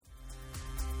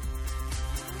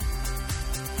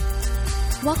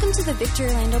Welcome to the Victory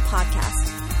Orlando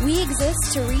podcast. We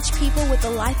exist to reach people with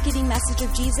the life-giving message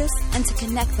of Jesus and to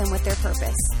connect them with their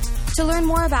purpose. To learn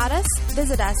more about us,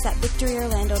 visit us at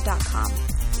victoryorlando.com.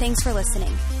 Thanks for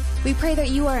listening. We pray that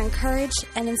you are encouraged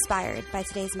and inspired by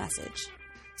today's message.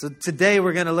 So today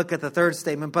we're going to look at the third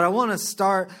statement, but I want to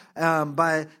start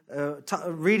by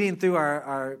reading through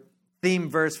our theme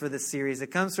verse for this series.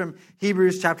 It comes from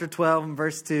Hebrews chapter 12 and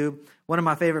verse 2, one of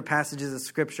my favorite passages of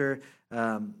Scripture.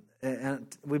 And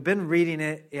we've been reading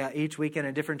it each week in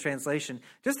a different translation,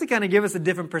 just to kind of give us a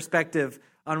different perspective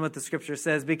on what the Scripture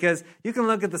says, because you can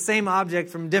look at the same object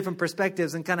from different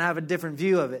perspectives and kind of have a different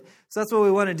view of it. So that's what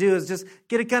we want to do, is just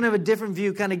get a kind of a different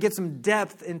view, kind of get some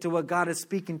depth into what God is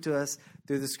speaking to us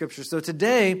through the Scripture. So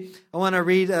today, I want to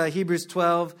read Hebrews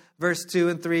 12, verse 2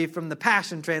 and 3 from the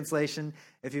Passion Translation.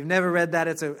 If you've never read that,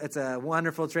 it's a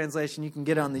wonderful translation. You can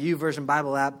get it on the YouVersion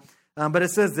Bible app. But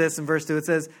it says this in verse 2. It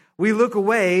says, we look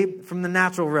away from the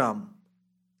natural realm.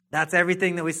 That's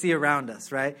everything that we see around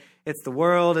us, right? It's the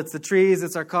world, it's the trees,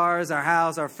 it's our cars, our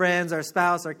house, our friends, our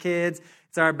spouse, our kids.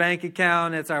 It's our bank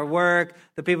account, it's our work,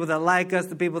 the people that like us,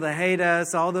 the people that hate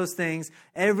us, all those things.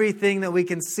 Everything that we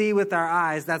can see with our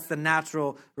eyes, that's the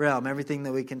natural realm. Everything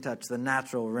that we can touch, the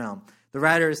natural realm. The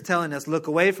writer is telling us, look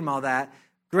away from all that.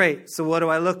 Great, so what do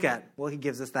I look at? Well, he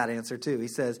gives us that answer too. He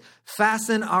says,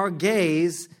 fasten our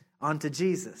gaze onto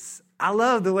Jesus. I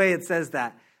love the way it says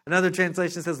that. Another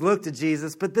translation says, look to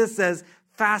Jesus, but this says,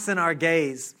 fasten our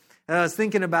gaze. And I was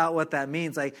thinking about what that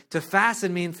means. Like, to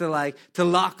fasten means to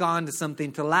lock on to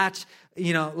something, to latch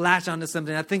onto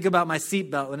something. I think about my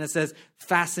seatbelt when it says,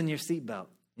 fasten your seatbelt.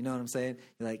 You know what I'm saying?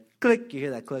 You're like, click, you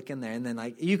hear that click in there. And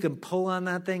then you can pull on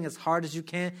that thing as hard as you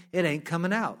can. It ain't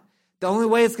coming out. The only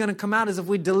way it's going to come out is if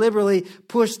we deliberately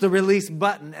push the release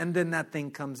button and then that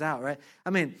thing comes out, right? I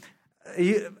mean,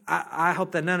 I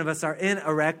hope that none of us are in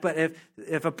a wreck, but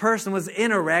if a person was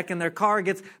in a wreck and their car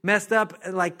gets messed up,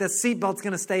 like, the seatbelt's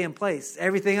going to stay in place.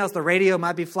 Everything else, the radio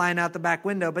might be flying out the back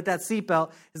window, but that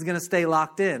seatbelt is going to stay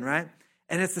locked in, right?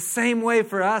 And it's the same way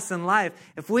for us in life.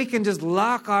 If we can just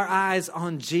lock our eyes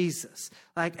on Jesus,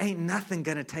 like, ain't nothing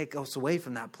going to take us away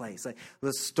from that place. Like,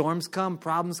 the storms come,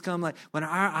 problems come, like, when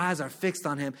our eyes are fixed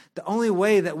on Him, the only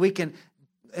way that we can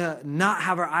not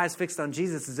have our eyes fixed on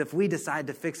Jesus is if we decide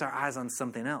to fix our eyes on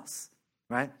something else,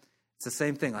 right? It's the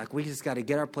same thing. Like, we just got to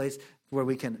get our place where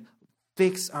we can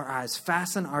fix our eyes,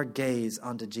 fasten our gaze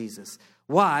onto Jesus.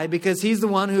 Why? Because He's the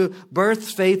one who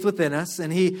births faith within us,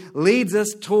 and He leads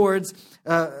us forward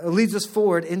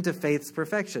into faith's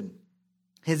perfection.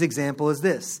 His example is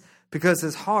this: because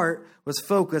His heart was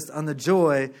focused on the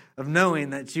joy of knowing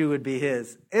that you would be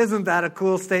His. Isn't that a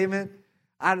cool statement?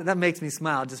 That makes me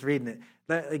smile just reading it.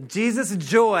 Like, Jesus'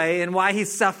 joy and why He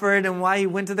suffered and why He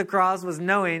went to the cross was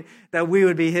knowing that we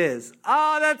would be His.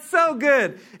 Oh, that's so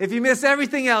good. If you miss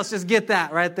everything else, just get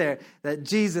that right there. That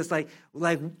Jesus, like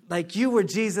you were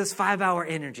Jesus' 5-hour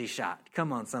energy shot.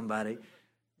 Come on, somebody.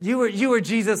 You were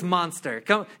Jesus' monster.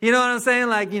 Come, you know what I'm saying?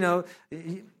 Like,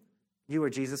 you were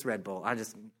Jesus' Red Bull.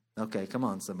 Okay, come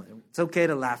on, somebody. It's okay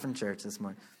to laugh in church this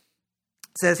morning.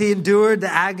 It says He endured the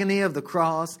agony of the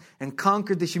cross and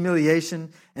conquered the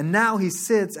humiliation, and now He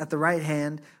sits at the right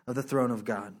hand of the throne of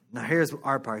God. Now here's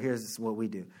our part. Here's what we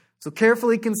do. So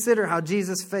carefully consider how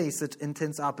Jesus faced such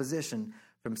intense opposition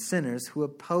from sinners who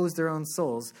oppose their own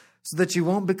souls, so that you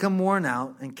won't become worn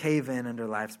out and cave in under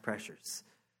life's pressures.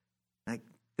 Like,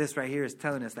 this right here is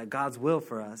telling us that God's will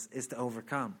for us is to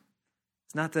overcome.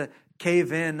 It's not to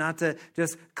cave in, not to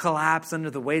just collapse under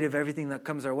the weight of everything that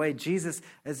comes our way. Jesus,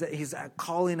 He's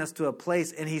calling us to a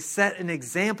place, and He set an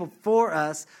example for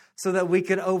us so that we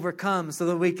could overcome, so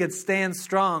that we could stand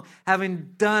strong,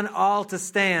 having done all to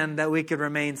stand, that we could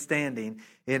remain standing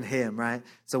in Him, right?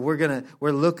 So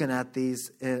we're looking at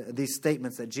these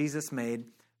statements that Jesus made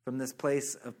from this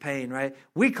place of pain, right?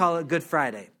 We call it Good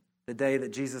Friday, the day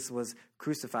that Jesus was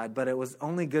crucified, but it was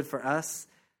only good for us.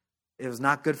 It was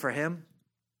not good for Him.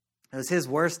 It was His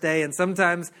worst day. And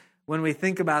sometimes when we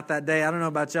think about that day, I don't know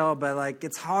about y'all, but like,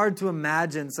 it's hard to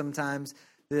imagine sometimes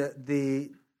the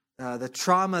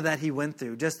trauma that He went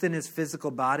through, just in His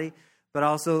physical body, but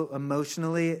also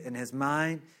emotionally in His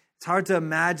mind. It's hard to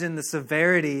imagine the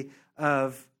severity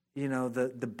of,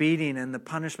 the beating and the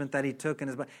punishment that He took in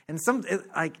His body. And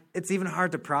it's even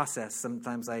hard to process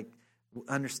sometimes, like,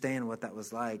 understand what that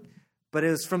was like. But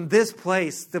it was from this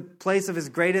place, the place of His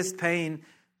greatest pain,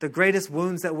 the greatest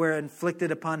wounds that were inflicted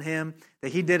upon Him,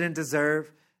 that He didn't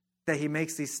deserve, that He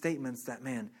makes these statements that,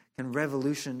 man, can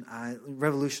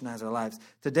revolutionize our lives.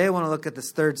 Today I want to look at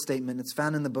this third statement. It's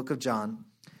found in the book of John.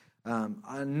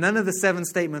 None of the 7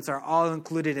 statements are all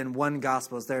included in one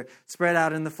gospel. They're spread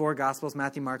out in the 4 gospels,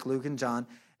 Matthew, Mark, Luke, and John.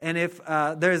 And if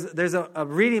there's a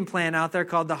reading plan out there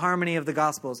called the Harmony of the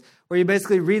Gospels, where you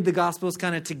basically read the Gospels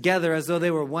kind of together as though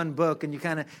they were one book, and you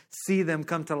kind of see them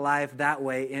come to life that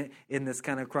way in this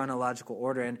kind of chronological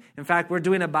order. And in fact, we're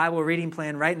doing a Bible reading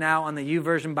plan right now on the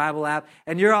YouVersion Bible app,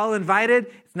 and you're all invited.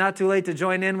 It's not too late to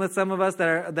join in with some of us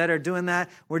that are doing that.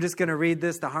 We're just going to read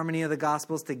this, the Harmony of the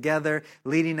Gospels, together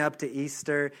leading up to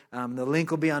Easter. The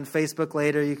link will be on Facebook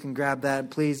later. You can grab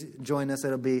that. Please join us.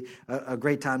 It'll be a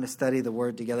great time to study the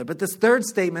Word together. But this third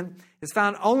statement is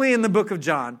found only in the book of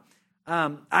John.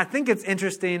 I think it's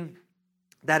interesting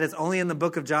that it's only in the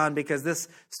book of John because this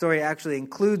story actually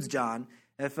includes John.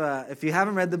 If you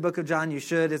haven't read the book of John, you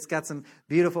should. It's got some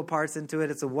beautiful parts into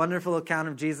it. It's a wonderful account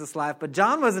of Jesus' life. But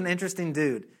John was an interesting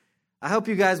dude. I hope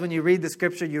you guys, when you read the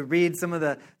scripture, you read some of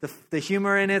the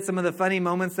humor in it, some of the funny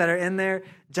moments that are in there.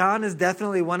 John is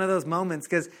definitely one of those moments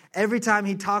because every time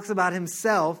he talks about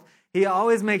himself, he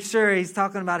always makes sure he's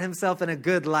talking about himself in a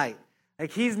good light.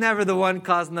 Like, he's never the one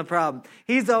causing the problem.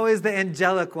 He's always the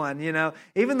angelic one, you know.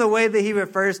 Even the way that he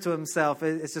refers to himself,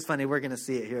 it's just funny. We're going to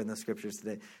see it here in the scriptures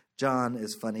today. John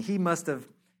is funny. He must have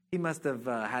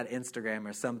had Instagram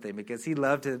or something because he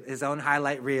loved his own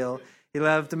highlight reel. He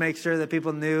loved to make sure that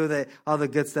people knew that all the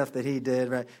good stuff that he did,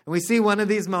 right? And we see one of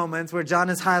these moments where John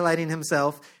is highlighting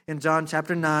himself in John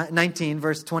chapter 19,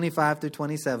 verse 25 through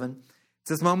 27. It's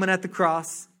this moment at the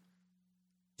cross.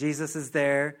 Jesus is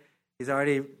there. He's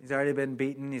already been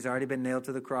beaten. He's already been nailed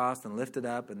to the cross and lifted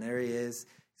up, and there he is.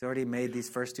 He's already made these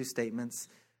first two statements.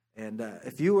 And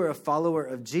if you were a follower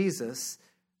of Jesus,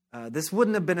 this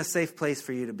wouldn't have been a safe place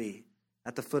for you to be,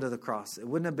 at the foot of the cross. It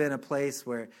wouldn't have been a place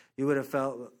where you would have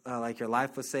felt like your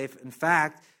life was safe. In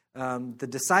fact, the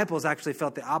disciples actually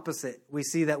felt the opposite. We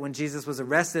see that when Jesus was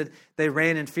arrested, they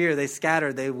ran in fear. They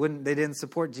scattered. They didn't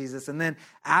support Jesus. And then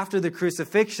after the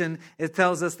crucifixion, it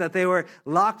tells us that they were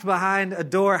locked behind a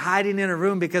door, hiding in a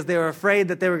room because they were afraid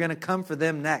that they were going to come for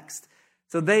them next.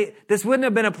 So this wouldn't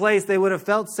have been a place they would have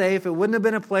felt safe. It wouldn't have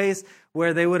been a place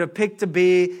where they would have picked to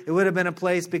be. It would have been a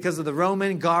place because of the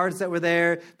Roman guards that were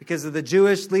there, because of the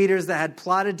Jewish leaders that had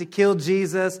plotted to kill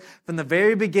Jesus from the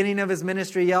very beginning of his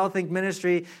ministry. Y'all think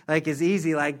ministry is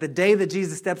easy. Like the day that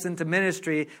Jesus steps into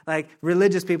ministry,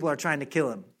 religious people are trying to kill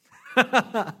him.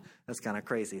 That's kind of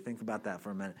crazy. Think about that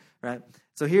for a minute, right?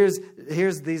 So here's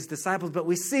these disciples, but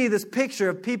we see this picture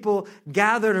of people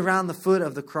gathered around the foot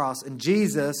of the cross, and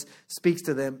Jesus speaks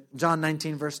to them. John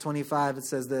 19, verse 25, it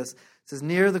says this. It says,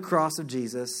 near the cross of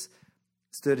Jesus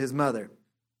stood his mother's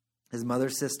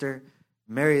sister,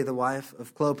 Mary, the wife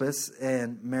of Clopas,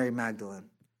 and Mary Magdalene.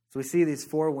 So we see these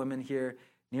four women here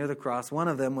near the cross. One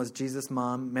of them was Jesus'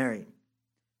 mom, Mary. It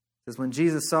says, when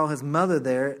Jesus saw his mother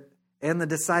there and the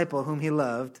disciple whom he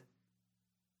loved,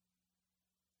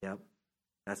 yep,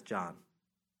 that's John.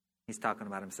 He's talking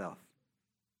about himself.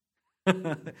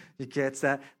 You catch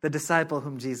that? The disciple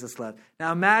whom Jesus loved.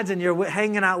 Now imagine you're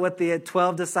hanging out with the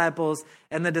 12 disciples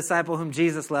and the disciple whom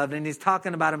Jesus loved, and he's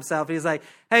talking about himself. He's like,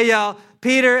 hey, y'all,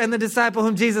 Peter and the disciple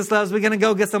whom Jesus loves, we're going to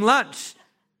go get some lunch.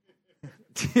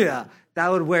 Yeah, that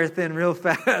would wear thin real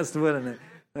fast, wouldn't it?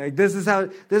 Like this is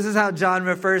how John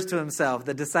refers to himself,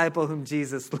 the disciple whom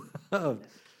Jesus loved.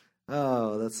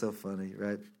 Oh, that's so funny,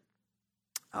 right?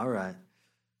 All right.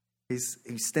 He's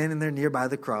standing there nearby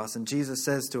the cross, and Jesus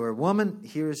says to her, woman,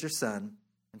 here is your son,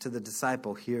 and to the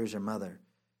disciple, here is your mother.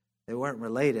 They weren't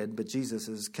related, but Jesus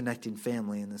is connecting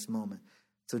family in this moment.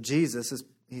 So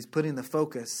he's putting the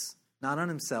focus not on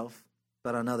himself,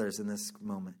 but on others in this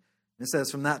moment. And it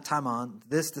says, from that time on,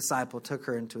 this disciple took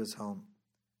her into his home.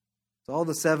 So all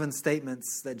the 7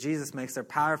 statements that Jesus makes are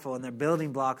powerful, and they're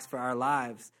building blocks for our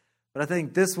lives. But I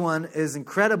think this one is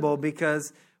incredible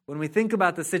because when we think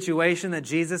about the situation that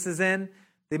Jesus is in,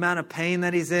 the amount of pain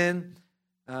that he's in,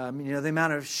 the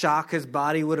amount of shock his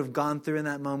body would have gone through in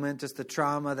that moment, just the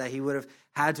trauma that he would have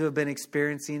had to have been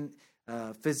experiencing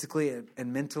physically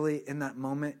and mentally in that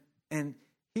moment. And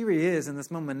here he is in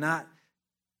this moment, not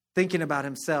thinking about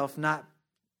himself, not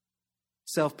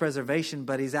self-preservation,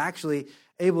 but he's actually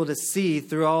able to see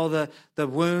through all the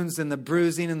wounds and the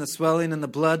bruising and the swelling and the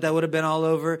blood that would have been all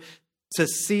over, to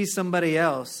see somebody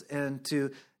else and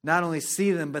to not only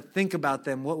see them, but think about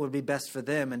them, what would be best for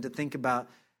them, and to think about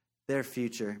their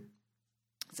future.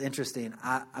 It's interesting.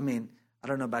 I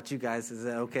don't know about you guys. Is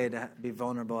it okay to be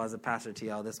vulnerable as a pastor to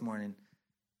y'all this morning?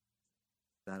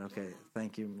 Is that okay?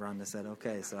 Thank you. Rhonda said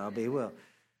okay, so I'll be will.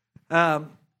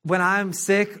 When I'm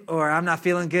sick or I'm not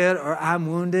feeling good or I'm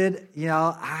wounded,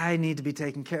 I need to be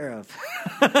taken care of.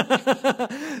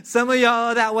 Some of y'all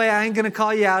are that way. I ain't going to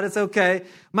call you out. It's okay.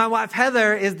 My wife,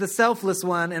 Heather, is the selfless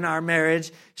one in our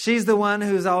marriage. She's the one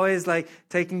who's always like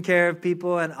taking care of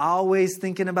people and always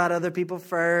thinking about other people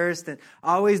first and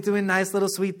always doing nice little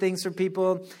sweet things for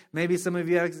people. Maybe some of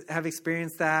you have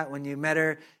experienced that when you met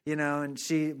her, and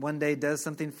she one day does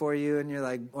something for you and you're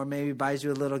like, or maybe buys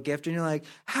you a little gift and you're like,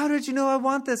 how did you know I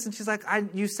want this? And she's like,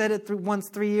 you said it once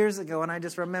 3 years ago and I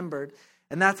just remembered.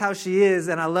 And that's how she is.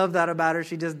 And I love that about her.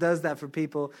 She just does that for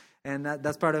people. And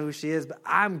that's part of who she is. But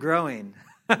I'm growing.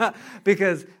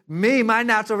 Because my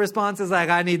natural response is like,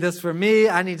 I need this for me.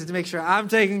 I need to make sure I'm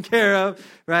taken care of,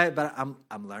 right? But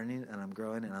I'm learning and I'm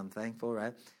growing and I'm thankful,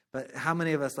 right? But how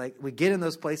many of us, we get in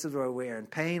those places where we're in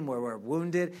pain, where we're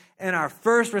wounded, and our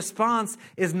first response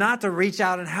is not to reach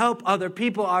out and help other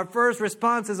people. Our first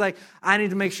response is like, I need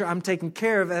to make sure I'm taken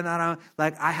care of and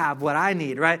I have what I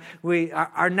need, right?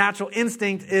 Our natural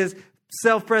instinct is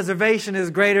self-preservation is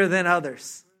greater than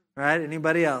others. Right?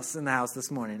 Anybody else in the house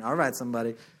this morning? All right,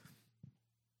 somebody.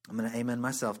 I'm going to amen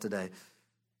myself today.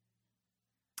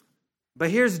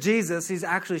 But here's Jesus. He's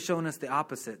actually showing us the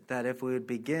opposite, that if we would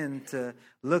begin to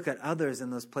look at others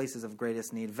in those places of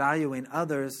greatest need, valuing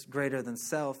others greater than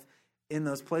self in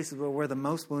those places where we're the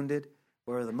most wounded,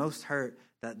 where we're the most hurt,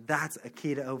 that's a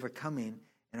key to overcoming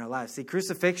in our lives. See,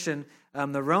 crucifixion,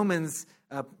 the Romans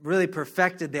really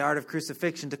perfected the art of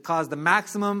crucifixion to cause the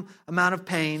maximum amount of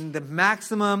pain, the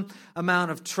maximum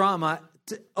amount of trauma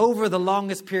over the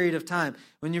longest period of time.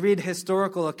 When you read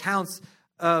historical accounts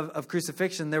of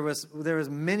crucifixion, there was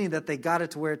many that they got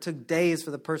it to where it took days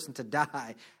for the person to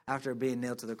die after being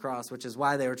nailed to the cross, which is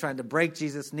why they were trying to break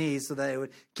Jesus' knees so that it would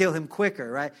kill him quicker,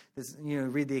 right?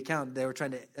 Read the account. They were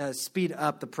trying to speed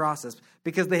up the process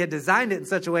because they had designed it in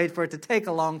such a way for it to take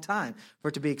a long time, for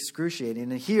it to be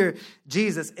excruciating. And here,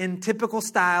 Jesus, in typical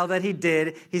style that he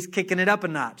did, he's kicking it up a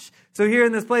notch. So here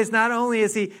in this place, not only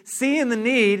is he seeing the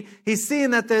need, he's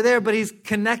seeing that they're there, but he's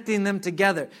connecting them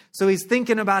together. So he's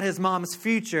thinking about his mom's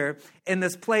future in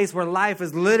this place where life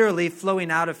is literally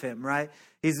flowing out of him, right?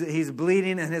 He's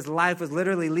bleeding and his life is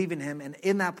literally leaving him. And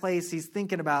in that place, he's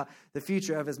thinking about the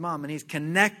future of his mom. And he's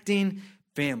connecting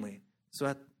family. So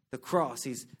at the cross,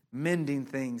 he's mending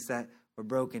things that were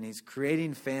broken. He's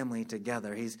creating family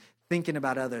together. He's thinking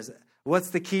about others. What's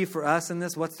the key for us in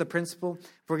this? What's the principle?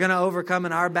 If we're going to overcome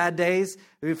in our bad days,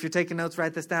 if you're taking notes,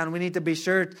 write this down. We need to be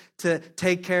sure to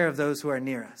take care of those who are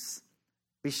near us.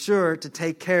 Be sure to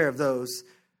take care of those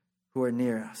who are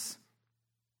near us.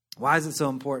 Why is it so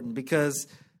important? Because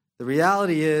the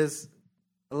reality is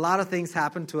a lot of things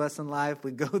happen to us in life.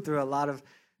 We go through a lot of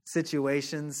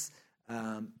situations.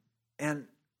 And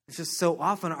it's just so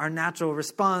often our natural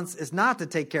response is not to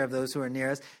take care of those who are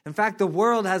near us. In fact, the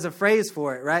world has a phrase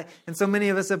for it, right? And so many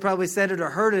of us have probably said it or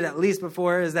heard it at least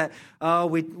before, is that,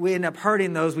 we end up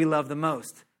hurting those we love the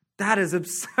most. That is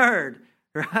absurd,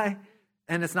 right?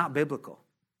 And it's not biblical.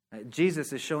 Right?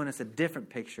 Jesus is showing us a different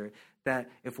picture, that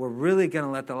if we're really going to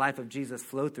let the life of Jesus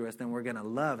flow through us, then we're going to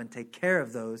love and take care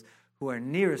of those who are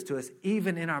nearest to us,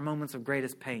 even in our moments of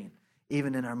greatest pain,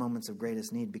 even in our moments of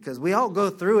greatest need. Because we all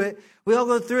go through it. We all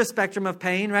go through a spectrum of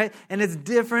pain, right? And it's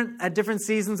different at different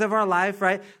seasons of our life,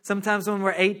 right? Sometimes when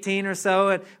we're 18 or so,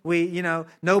 and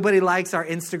nobody likes our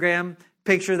Instagram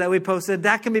picture that we posted,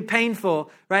 that can be painful,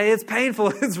 right? It's painful.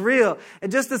 It's real.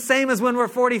 And just the same as when we're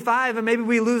 45 and maybe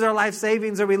we lose our life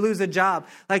savings or we lose a job.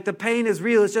 Like the pain is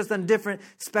real. It's just on different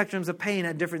spectrums of pain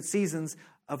at different seasons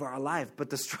of our life.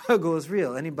 But the struggle is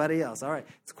real. Anybody else? All right,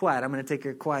 it's quiet. I'm going to take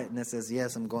your quietness as,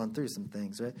 yes, I'm going through some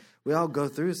things, right? We all go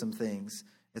through some things.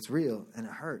 It's real and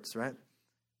it hurts, right?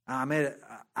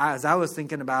 As I was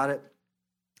thinking about it,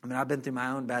 I've been through my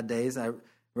own bad days. I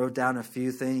wrote down a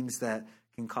few things that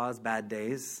can cause bad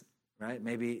days, right?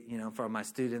 Maybe, for my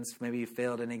students, maybe you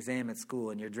failed an exam at school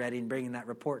and you're dreading bringing that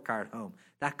report card home.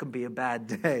 That could be a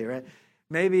bad day, right?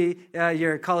 Maybe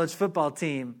your college football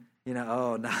team,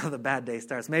 now the bad day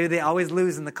starts. Maybe they always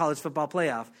lose in the college football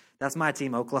playoff. That's my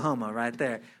team, Oklahoma, right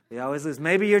there. We always lose.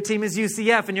 Maybe your team is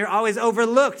UCF and you're always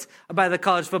overlooked by the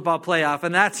college football playoff,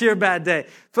 and that's your bad day.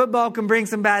 Football can bring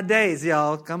some bad days,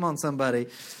 y'all. Come on, somebody.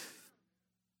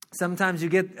 Sometimes you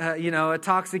get, a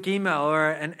toxic email or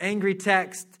an angry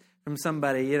text from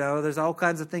somebody. There's all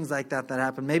kinds of things like that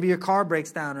happen. Maybe your car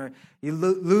breaks down or you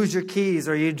lose your keys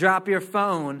or you drop your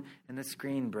phone and the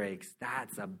screen breaks.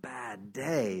 That's a bad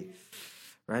day,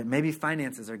 right? Maybe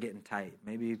finances are getting tight.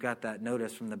 Maybe you've got that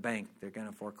notice from the bank. They're going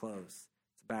to foreclose.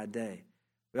 It's a bad day.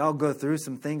 We all go through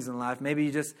some things in life. Maybe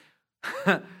you just,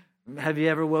 have you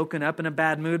ever woken up in a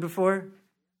bad mood before?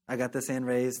 I got this hand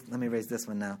raised. Let me raise this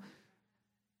one now.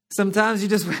 Sometimes you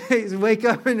just wake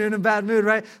up and you're in a bad mood,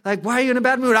 right? Like, why are you in a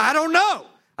bad mood? I don't know.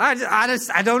 I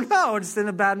don't know. I'm just in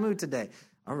a bad mood today.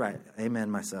 All right. Amen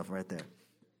myself right there.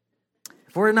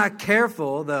 If we're not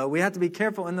careful, though, we have to be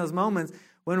careful in those moments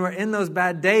when we're in those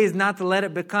bad days, not to let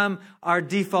it become our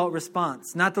default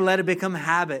response, not to let it become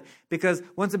habit. Because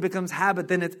once it becomes habit,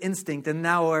 then it's instinct. And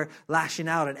now we're lashing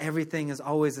out and everything is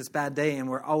always this bad day. And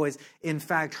we're always, in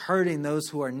fact, hurting those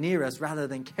who are near us rather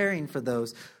than caring for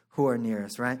those who are near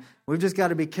us, right? We've just got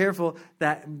to be careful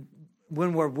that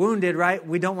when we're wounded, right,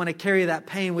 we don't want to carry that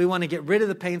pain. We want to get rid of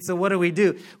the pain. So what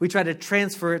do? We try to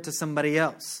transfer it to somebody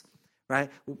else. Right?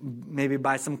 Maybe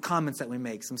by some comments that we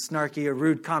make, some snarky or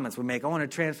rude comments we make. I want to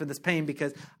transfer this pain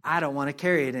because I don't want to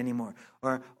carry it anymore.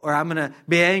 Or I'm going to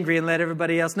be angry and let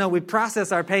everybody else know. We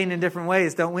process our pain in different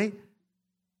ways, don't we?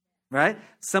 Right?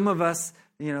 Some of us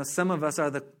are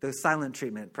the silent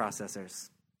treatment processors.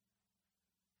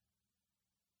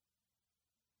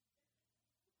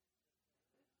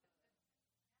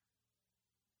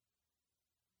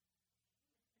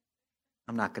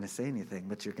 I'm not going to say anything,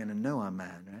 but you're going to know I'm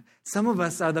mad, right? Some of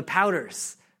us are the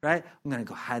pouters, right? I'm going to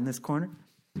go hide in this corner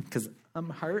because I'm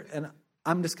hurt and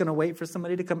I'm just going to wait for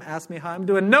somebody to come ask me how I'm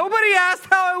doing. Nobody asked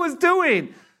how I was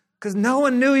doing because no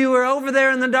one knew you were over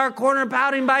there in the dark corner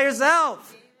pouting by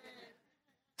yourself.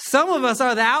 Some of us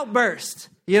are the outburst.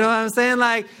 You know what I'm saying?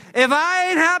 Like, if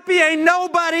I ain't happy, ain't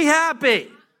nobody happy.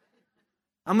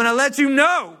 I'm going to let you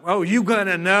know. Oh, you going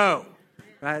to know,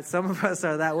 right? Some of us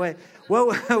are that way.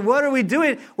 What are we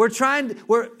doing?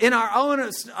 We're in our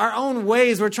own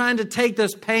ways. We're trying to take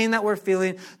this pain that we're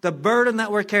feeling, the burden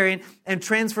that we're carrying, and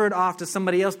transfer it off to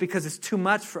somebody else because it's too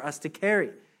much for us to carry.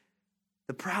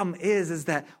 The problem is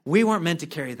that we weren't meant to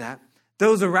carry that.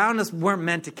 Those around us weren't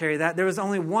meant to carry that. There was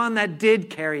only one that did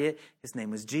carry it. His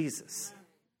name was Jesus.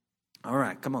 All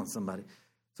right, come on, somebody.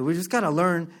 So we just got to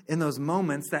learn in those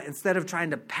moments that instead of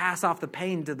trying to pass off the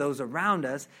pain to those around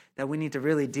us, that we need to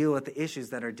really deal with the issues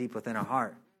that are deep within our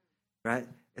heart, right?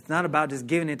 It's not about just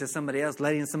giving it to somebody else,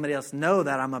 letting somebody else know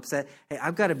that I'm upset. Hey,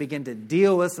 I've got to begin to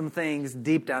deal with some things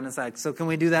deep down inside. So can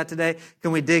we do that today?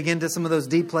 Can we dig into some of those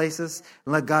deep places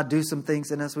and let God do some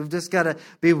things in us? We've just got to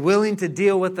be willing to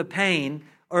deal with the pain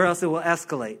or else it will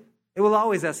escalate. It will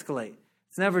always escalate.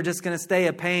 It's never just going to stay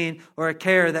a pain or a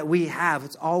care that we have.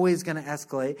 It's always going to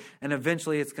escalate, and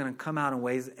eventually it's going to come out in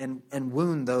ways and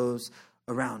wound those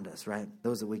around us, right?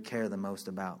 Those that we care the most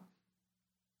about.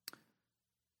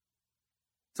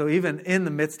 So even in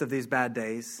the midst of these bad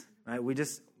days, right, we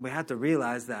have to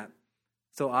realize that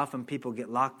so often people get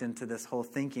locked into this whole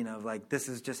thinking of like, this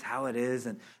is just how it is.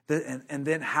 And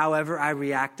then however I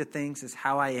react to things is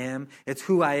how I am. It's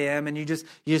who I am. And you just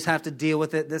have to deal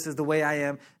with it. This is the way I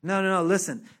am. No.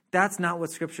 Listen, that's not what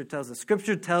Scripture tells us.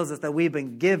 Scripture tells us that we've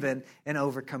been given an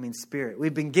overcoming spirit.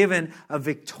 We've been given a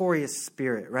victorious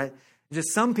spirit, right?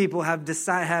 Just some people have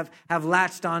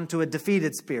latched on to a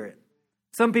defeated spirit.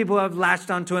 Some people have latched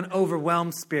onto an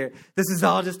overwhelmed spirit. This is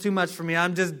all just too much for me.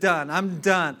 I'm just done. I'm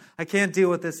done. I can't deal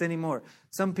with this anymore.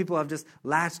 Some people have just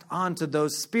latched onto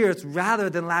those spirits rather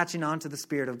than latching onto the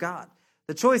Spirit of God.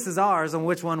 The choice is ours on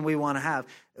which one we want to have.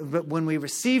 But when we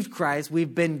received Christ,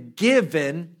 we've been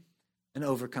given an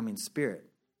overcoming spirit,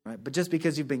 right? But just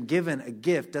because you've been given a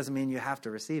gift doesn't mean you have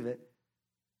to receive it,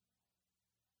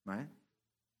 right?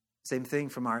 Same thing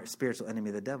from our spiritual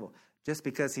enemy, the devil. Just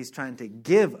because he's trying to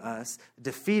give us a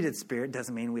defeated spirit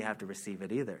doesn't mean we have to receive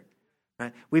it either.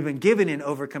 Right? We've been given an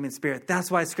overcoming spirit. That's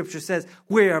why Scripture says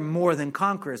we are more than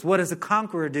conquerors. What does a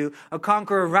conqueror do? A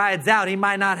conqueror rides out. He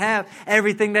might not have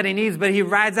everything that he needs, but he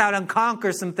rides out and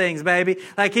conquers some things, baby.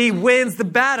 Like he wins the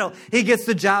battle. He gets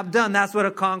the job done. That's what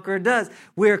a conqueror does.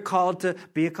 We're called to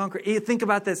be a conqueror. Think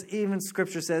about this. Even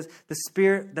Scripture says the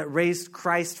Spirit that raised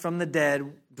Christ from the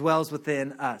dead dwells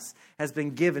within us, has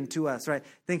been given to us, right?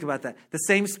 Think about that. The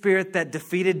same Spirit that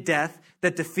defeated death,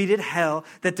 that defeated hell,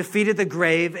 that defeated the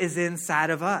grave is inside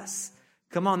of us.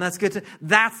 Come on, that's good.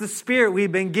 That's the Spirit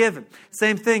we've been given.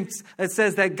 Same thing. It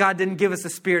says that God didn't give us a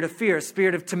spirit of fear, a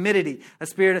spirit of timidity, a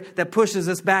spirit that pushes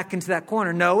us back into that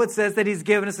corner. No, it says that He's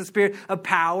given us a spirit of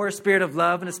power, a spirit of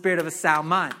love, and a spirit of a sound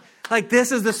mind. Like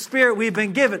this is the spirit we've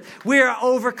been given. We are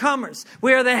overcomers.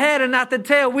 We are the head and not the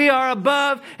tail. We are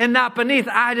above and not beneath.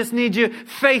 I just need your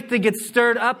faith to get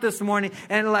stirred up this morning.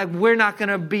 And like, we're not going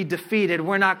to be defeated.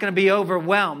 We're not going to be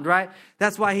overwhelmed, right?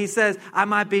 That's why He says, I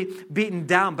might be beaten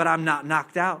down, but I'm not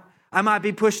knocked out. I might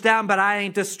be pushed down, but I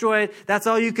ain't destroyed. That's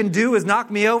all you can do is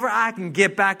knock me over. I can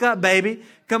get back up, baby.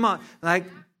 Come on. Like,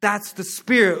 that's the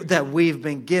spirit that we've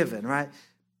been given, right?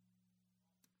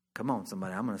 Come on,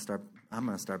 somebody. I'm going to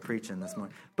start preaching this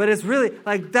morning. But it's really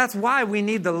like, that's why we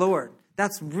need the Lord.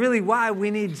 That's really why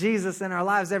we need Jesus in our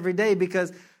lives every day,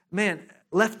 because, man,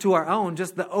 left to our own,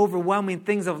 just the overwhelming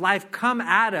things of life come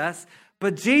at us.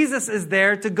 But Jesus is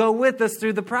there to go with us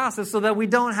through the process so that we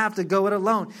don't have to go it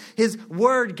alone. His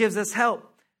word gives us help.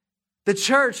 The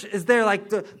church is there, like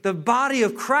the body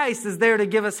of Christ is there to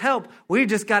give us help. We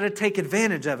just got to take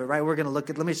advantage of it, right? We're going to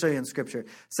let me show you in Scripture.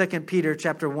 2 Peter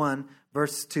chapter 1,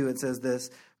 verse 2, it says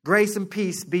this: grace and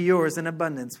peace be yours in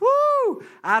abundance. Woo!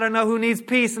 I don't know who needs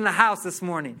peace in the house this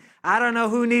morning. I don't know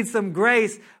who needs some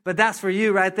grace, but that's for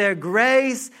you right there.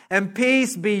 Grace and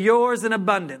peace be yours in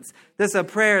abundance. This is a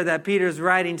prayer that Peter's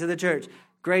writing to the church.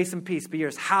 Grace and peace be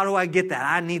yours. How do I get that?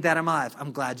 I need that in my life.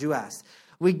 I'm glad you asked.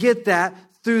 We get that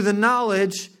through the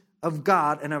knowledge of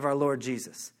God and of our Lord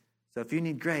Jesus. So if you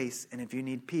need grace and if you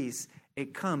need peace,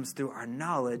 it comes through our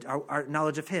knowledge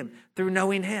of Him, through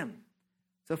knowing Him.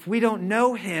 So if we don't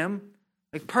know Him,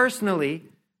 like personally,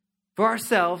 for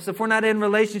ourselves, if we're not in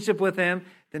relationship with Him,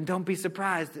 then don't be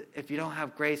surprised if you don't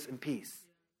have grace and peace.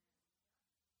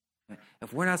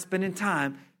 If we're not spending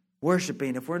time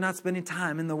worshiping, if we're not spending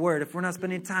time in the Word, if we're not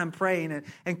spending time praying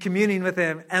and communing with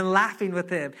Him and laughing with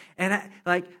Him and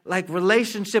like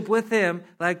relationship with Him,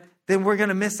 then we're going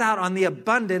to miss out on the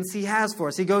abundance He has for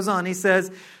us. He goes on, he says,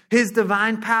 His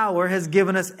divine power has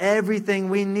given us everything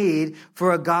we need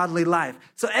for a godly life.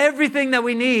 So everything that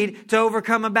we need to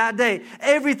overcome a bad day,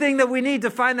 everything that we need to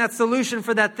find that solution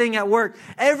for that thing at work,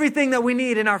 everything that we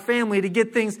need in our family to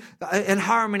get things in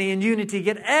harmony and unity,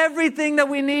 get everything that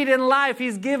we need in life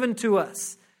He's given to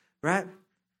us, right?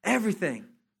 Everything.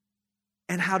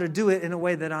 And how to do it in a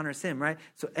way that honors Him, right?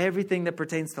 So everything that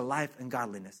pertains to life and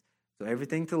godliness. So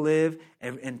everything to live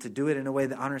and to do it in a way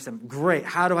that honors Him. Great.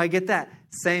 How do I get that?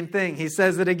 Same thing. He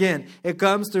says it again. It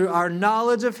comes through our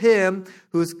knowledge of Him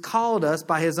who's called us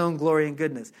by His own glory and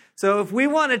goodness. So if we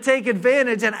want to take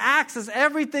advantage and access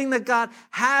everything that God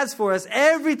has for us,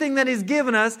 everything that He's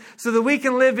given us so that we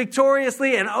can live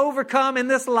victoriously and overcome in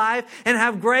this life and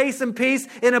have grace and peace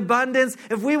in abundance,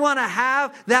 if we want to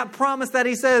have that promise that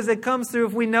He says, it comes through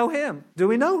if we know Him. Do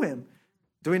we know Him?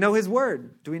 Do we know His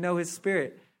Word? Do we know His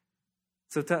Spirit?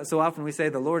 So often we say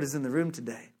the Lord is in the room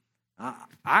today.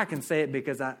 I can say it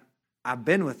because I've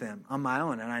been with Him on my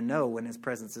own, and I know when His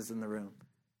presence is in the room.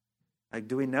 Like,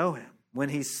 do we know Him? When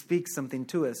He speaks something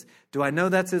to us, do I know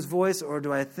that's His voice, or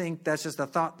do I think that's just a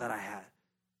thought that I had?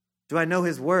 Do I know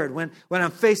His Word? When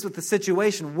I'm faced with the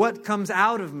situation, what comes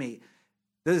out of me?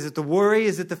 Is it the worry?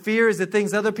 Is it the fear? Is it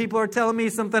things other people are telling me,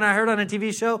 something I heard on a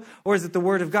TV show? Or is it the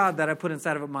Word of God that I put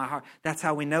inside of my heart? That's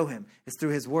how we know Him. It's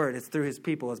through His Word. It's through His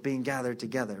people. It's being gathered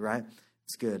together, right?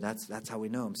 It's good. That's how we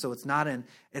know Him. So it's not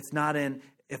in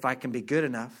if I can be good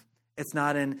enough. It's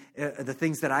not in the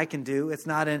things that I can do. It's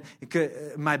not in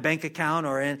my bank account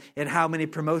or in how many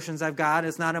promotions I've got.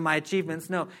 It's not in my achievements.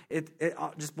 No, it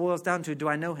just boils down to, do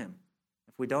I know Him?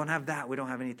 If we don't have that, we don't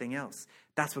have anything else.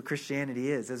 That's what Christianity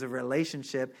is a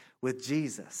relationship with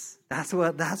Jesus. That's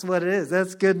what it is.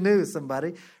 That's good news,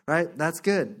 somebody, right? That's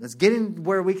good. It's getting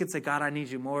where we can say, God, I need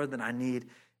you more than I need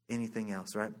anything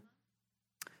else, right?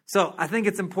 So I think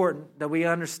it's important that we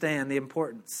understand the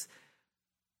importance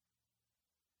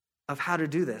of how to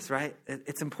do this, right?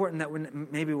 It's important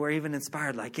that maybe we're even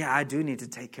inspired, like, yeah, I do need to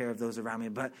take care of those around me.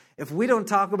 But if we don't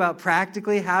talk about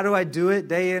practically, how do I do it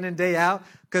day in and day out?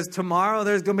 Because tomorrow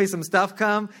there's going to be some stuff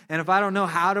come. And if I don't know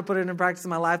how to put it in practice in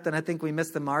my life, then I think we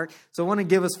missed the mark. So I want to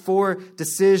give us 4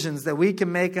 decisions that we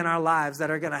can make in our lives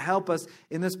that are going to help us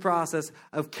in this process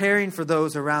of caring for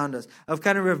those around us, of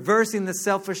kind of reversing the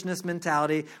selfishness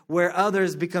mentality where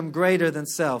others become greater than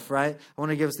self, right? I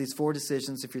want to give us these 4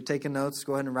 decisions. If you're taking notes,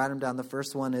 go ahead and write them down. The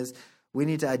first one is we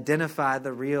need to identify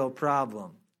the real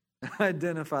problem.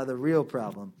 Identify the real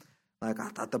problem. Like, I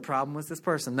thought the problem was this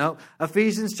person. No.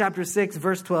 Ephesians chapter 6,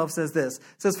 verse 12 says this. It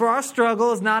says, for our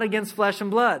struggle is not against flesh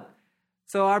and blood.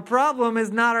 So our problem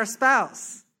is not our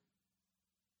spouse.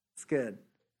 It's good.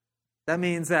 That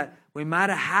means that we might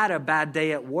have had a bad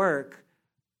day at work,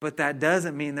 but that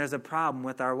doesn't mean there's a problem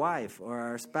with our wife or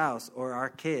our spouse or our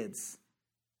kids.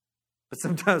 But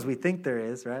sometimes we think there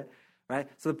is, right? Right?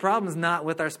 So the problem is not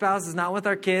with our spouse, it's not with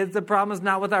our kids. The problem is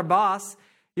not with our boss.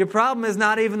 Your problem is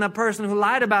not even the person who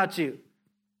lied about you.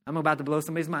 I'm about to blow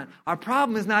somebody's mind. Our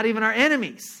problem is not even our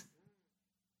enemies.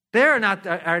 They're not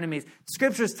our enemies.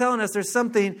 Scripture is telling us there's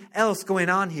something else going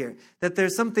on here. That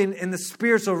there's something in the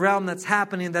spiritual realm that's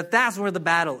happening, that's where the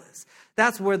battle is.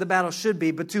 That's where the battle should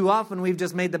be. But too often we've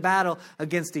just made the battle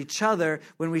against each other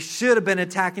when we should have been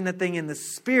attacking the thing in the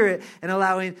Spirit and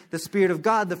allowing the Spirit of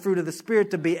God, the fruit of the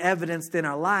Spirit, to be evidenced in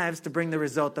our lives to bring the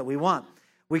result that we want.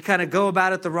 we kind of go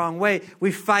about it the wrong way.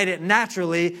 We fight it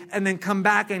naturally and then come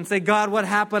back and say, God, what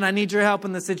happened? I need your help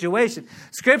in the situation.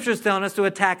 Scripture's telling us to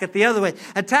attack it the other way.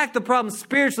 Attack the problem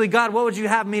spiritually. God, what would you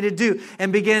have me to do?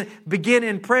 And begin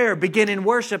in prayer, begin in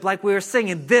worship like we were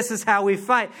singing. This is how we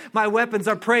fight. My weapons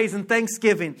are praise and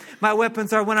thanksgiving. My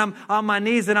weapons are when I'm on my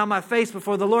knees and on my face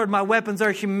before the Lord. My weapons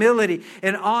are humility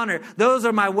and honor. Those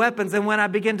are my weapons. And when I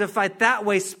begin to fight that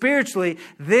way spiritually,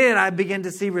 then I begin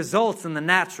to see results in the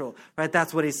natural, right?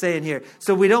 That's what he's saying here.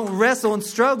 So we don't wrestle and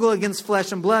struggle against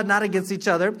flesh and blood, not against each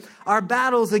other. Our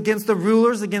battles against the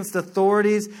rulers, against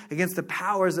authorities, against the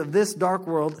powers of this dark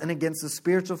world, and against the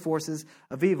spiritual forces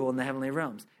of evil in the heavenly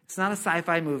realms. It's not a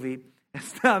sci-fi movie.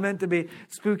 It's not meant to be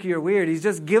spooky or weird. He's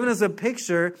just giving us a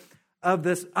picture of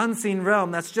this unseen realm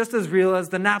that's just as real as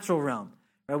the natural realm.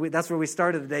 Right? That's where we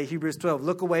started today, Hebrews 12.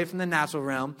 Look away from the natural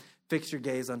realm. Fix your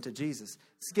gaze unto Jesus.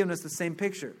 It's giving us the same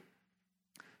picture.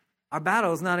 Our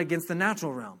battle is not against the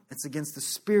natural realm. It's against the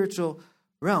spiritual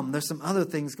realm. There's some other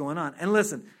things going on. And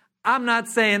listen, I'm not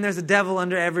saying there's a devil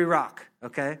under every rock,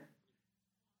 okay?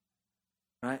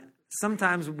 Right?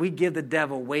 Sometimes we give the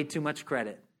devil way too much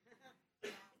credit.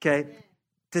 Okay?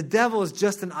 The devil is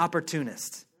just an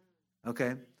opportunist.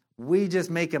 Okay? We just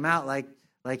make him out like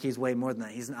he's way more than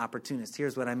that. He's an opportunist.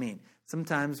 Here's what I mean.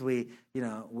 Sometimes we're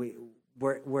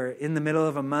in the middle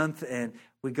of a month and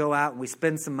we go out and we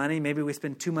spend some money. Maybe we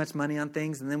spend too much money on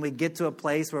things, and then we get to a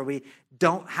place where we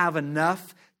don't have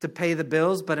enough to pay the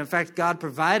bills. But in fact, God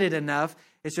provided enough.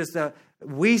 It's just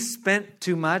we spent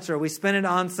too much, or we spent it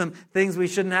on some things we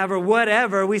shouldn't have, or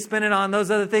whatever. We spent it on those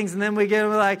other things, and then we're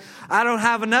like, I don't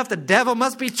have enough. The devil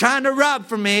must be trying to rob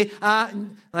from me.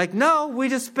 No, we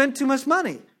just spent too much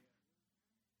money.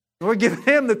 We're giving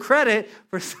him the credit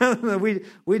for something that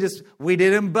we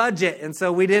didn't budget, and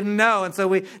so we didn't know, and so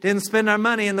we didn't spend our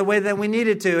money in the way that we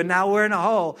needed to, and now we're in a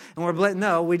hole,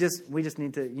 and we just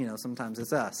need to, sometimes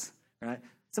it's us, right?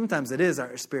 Sometimes it is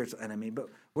our spiritual enemy, but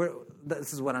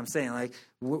this is what I'm saying. Like,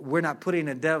 we're not putting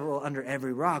a devil under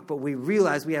every rock, but we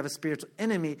realize we have a spiritual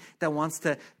enemy that wants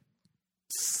to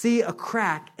see a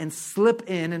crack and slip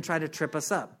in and try to trip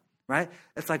us up. Right?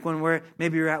 It's like when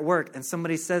maybe you're at work and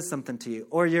somebody says something to you,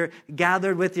 or you're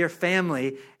gathered with your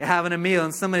family having a meal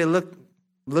and somebody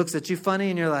looks at you funny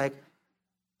and you're like,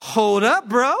 hold up,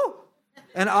 bro.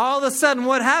 And all of a sudden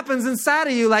what happens inside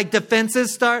of you, like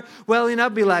defenses start welling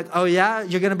up, be like, oh yeah,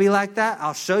 you're going to be like that?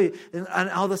 I'll show you. And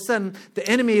all of a sudden the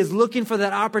enemy is looking for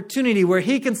that opportunity where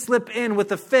he can slip in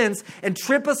with offense and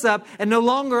trip us up. And no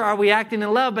longer are we acting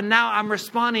in love, but now I'm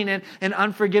responding in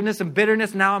unforgiveness and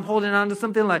bitterness. Now I'm holding on to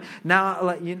something like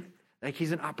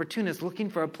he's an opportunist looking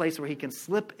for a place where he can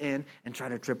slip in and try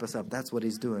to trip us up. That's what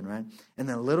he's doing, right? And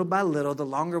then little by little, the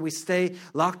longer we stay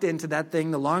locked into that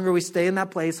thing, the longer we stay in that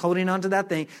place, holding on to that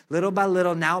thing, little by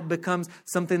little, now it becomes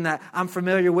something that I'm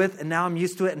familiar with, and now I'm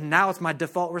used to it, and now it's my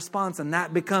default response, and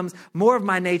that becomes more of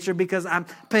my nature because I'm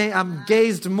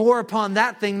gazed more upon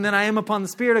that thing than I am upon the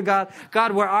Spirit of God.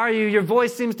 God, where are you? Your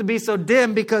voice seems to be so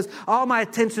dim because all my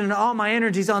attention and all my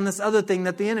energy is on this other thing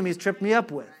that the enemy's tripped me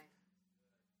up with.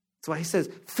 That's why he says,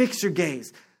 fix your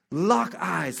gaze, lock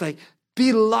eyes, like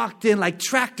be locked in, like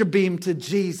tractor beam to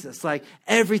Jesus. Like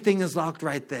everything is locked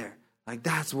right there. Like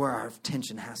that's where our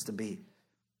attention has to be.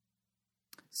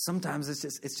 Sometimes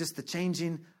it's just the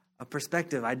changing of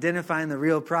perspective, identifying the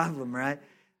real problem, right?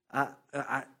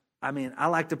 I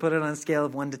like to put it on a scale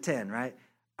of 1 to 10, right?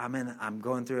 I'm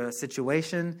going through a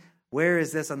situation. Where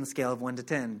is this on the scale of 1 to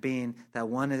 10? Being that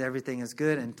 1 is everything is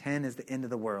good and 10 is the end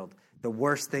of the world. The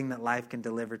worst thing that life can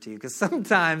deliver to you. Because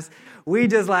sometimes we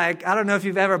just I don't know if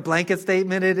you've ever blanket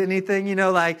statemented anything,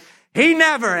 he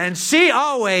never and she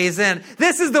always and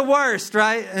this is the worst,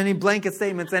 right? Any blanket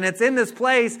statements. And it's in this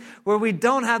place where we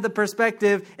don't have the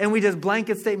perspective and we just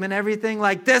blanket statement everything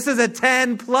like this is a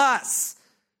 10 plus.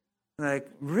 Like,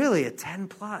 really, a 10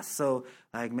 plus? So,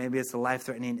 maybe it's a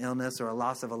life-threatening illness or a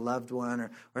loss of a loved one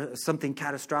or something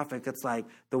catastrophic that's like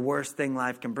the worst thing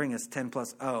life can bring is 10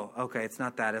 plus. Oh, okay, it's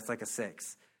not that. It's like a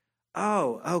 6.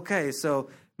 Oh, okay, so,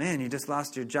 man, you just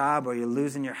lost your job or you're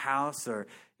losing your house or,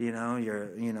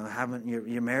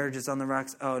 your marriage is on the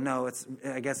rocks. Oh, no,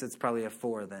 I guess it's probably a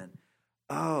 4 then.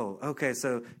 Oh, okay,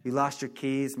 so you lost your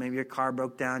keys. Maybe your car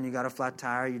broke down. You got a flat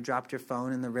tire. You dropped your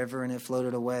phone in the river and it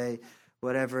floated away.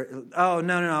 Whatever. Oh,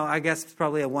 no. I guess it's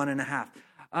probably a 1.5.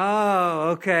 Oh,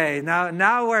 okay.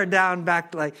 Now we're down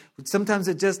back to sometimes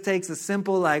it just takes a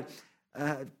simple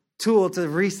tool to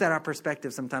reset our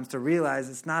perspective sometimes to realize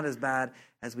it's not as bad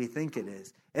as we think it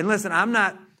is. And listen,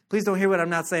 please don't hear what I'm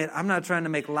not saying. I'm not trying to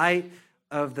make light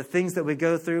of the things that we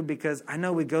go through because I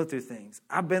know we go through things.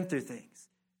 I've been through things.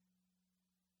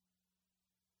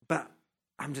 But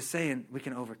I'm just saying we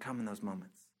can overcome in those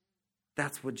moments.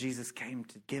 That's what Jesus came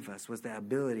to give us, was the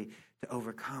ability to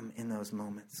overcome in those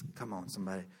moments. Come on,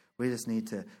 somebody. We just need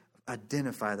to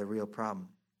identify the real problem.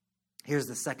 Here's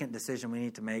the second decision we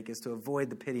need to make, is to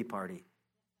avoid the pity party.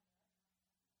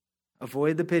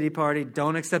 Avoid the pity party.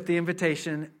 Don't accept the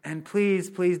invitation. And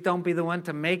please, please don't be the one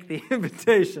to make the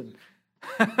invitation.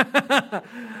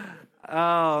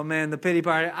 Oh, man, the pity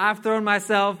party. I've thrown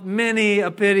myself many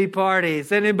a pity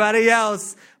parties. Anybody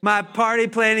else? My party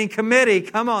planning committee.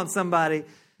 Come on, somebody.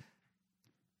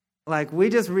 We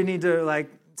just need to,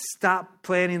 stop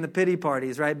planning the pity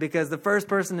parties, right? Because the first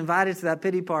person invited to that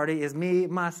pity party is me,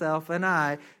 myself, and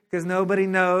I. Because nobody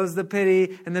knows the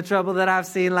pity and the trouble that I've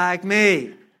seen like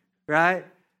me, right?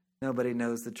 Nobody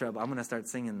knows the trouble. I'm going to start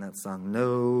singing that song.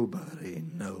 Nobody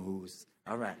knows.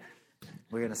 All right.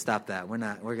 We're going to stop that. We're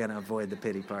going to avoid the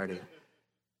pity party.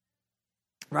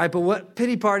 Right? But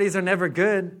pity parties are never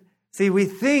good. See, we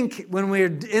think when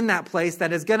we're in that place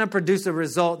that it's going to produce a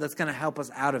result that's going to help us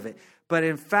out of it. But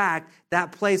in fact,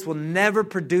 that place will never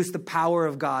produce the power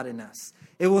of God in us.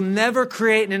 It will never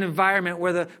create an environment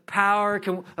where the power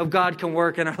of God can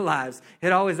work in our lives.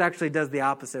 It always actually does the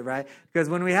opposite, right? Because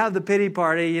when we have the pity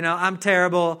party, I'm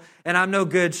terrible and I'm no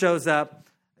good shows up.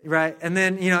 Right? And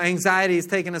then, anxiety is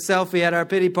taking a selfie at our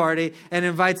pity party and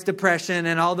invites depression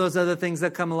and all those other things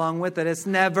that come along with it. It's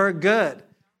never good.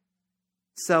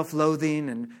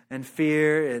 Self-loathing and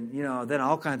fear and, then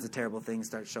all kinds of terrible things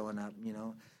start showing up,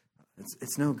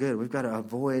 It's no good. We've got to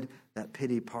avoid that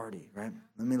pity party, right?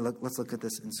 Let's look at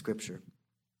this in Scripture.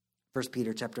 1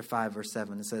 Peter chapter 5, verse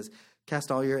 7, it says,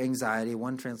 cast all your anxiety.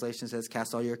 One translation says,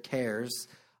 cast all your cares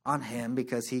on him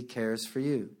because he cares for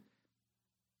you.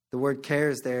 The word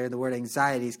cares there, the word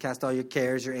anxieties, cast all your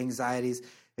cares, your anxieties.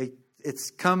 It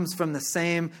comes from the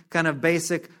same kind of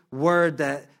basic word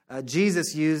that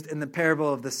Jesus used in the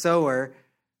parable of the sower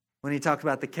when he talked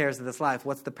about the cares of this life.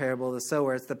 What's the parable of the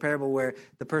sower? It's the parable where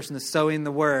the person is sowing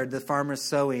the word, the farmer's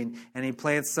sowing, and he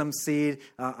plants some seed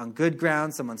on good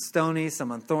ground, some on stony,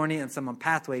 some on thorny, and some on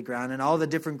pathway ground, and all the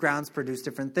different grounds produce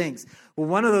different things. Well,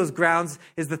 one of those grounds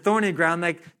is the thorny ground,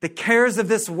 like the cares of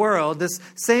this world, this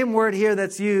same word here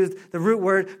that's used, the root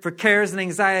word for cares and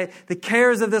anxiety, the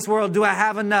cares of this world. Do I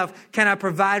have enough? Can I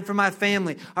provide for my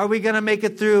family? Are we going to make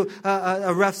it through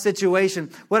a rough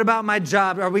situation? What about my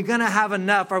job? Are we going to have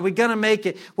enough? Are we going to make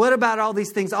it? What about all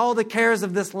these things? All the cares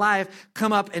of this life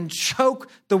come up and choke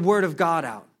the word of God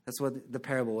out. That's what the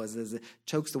parable was, is it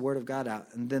chokes the word of God out,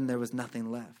 and then there was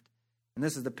nothing left. And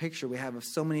this is the picture we have of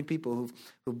so many people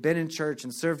who've been in church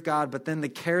and served God, but then the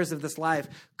cares of this life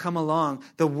come along,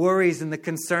 the worries and the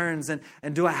concerns, and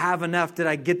do I have enough? Did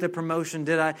I get the promotion?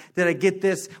 Did I get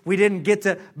this? We didn't get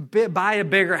to buy a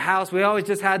bigger house. We always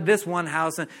just had this one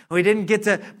house, and we didn't get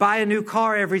to buy a new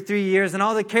car every 3 years, and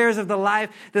all the cares of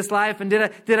this life, and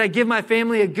did I give my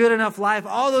family a good enough life?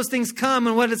 All those things come,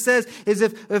 and what it says is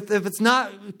if it's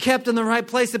not kept in the right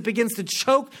place, it begins to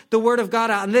choke the word of God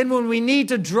out. And then when we need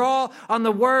to draw on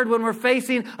the word, when we're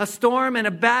facing a storm and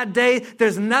a bad day,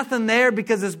 there's nothing there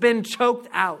because it's been choked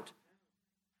out.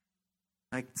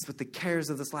 That's what the cares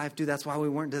of this life do. That's why we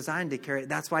weren't designed to carry it.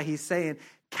 That's why he's saying,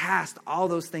 cast all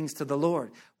those things to the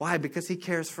Lord. Why? Because he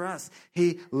cares for us.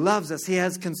 He loves us. He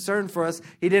has concern for us.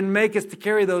 He didn't make us to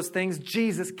carry those things.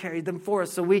 Jesus carried them for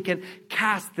us so we can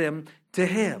cast them to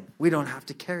him. We don't have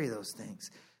to carry those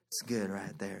things. It's good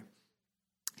right there.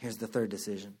 Here's the third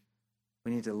decision.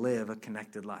 We need to live a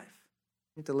connected life.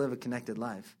 We need to live a connected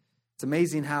life. It's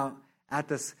amazing how at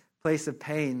this place of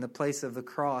pain, the place of the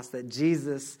cross, that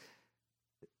Jesus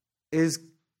is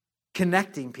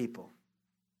connecting people.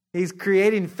 He's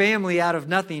creating family out of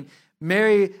nothing.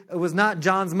 Mary was not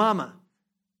John's mama.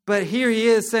 But here he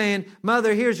is saying,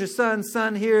 mother, here's your son.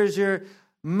 Son, here's your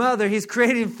mother. He's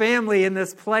creating family in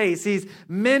this place. He's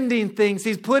mending things.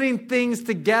 He's putting things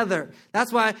together.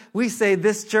 That's why we say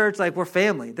this church, we're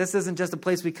family. This isn't just a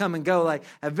place we come and go.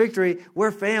 At Victory, we're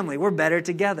family. We're better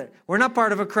together. We're not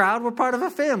part of a crowd. We're part of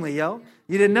a family, yo.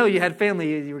 You didn't know you had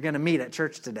family you were going to meet at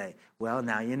church today. Well,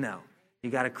 now you know. You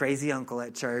got a crazy uncle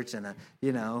at church and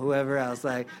whoever else.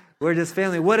 We're just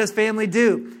family. What does family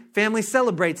do? Family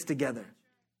celebrates together.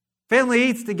 Family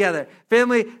eats together.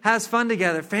 Family has fun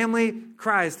together. Family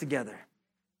cries together.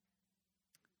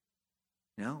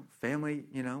 Family,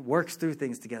 works through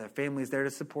things together. Family is there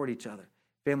to support each other.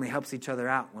 Family helps each other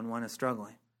out when one is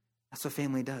struggling. That's what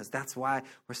family does. That's why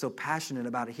we're so passionate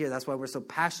about it here. That's why we're so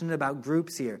passionate about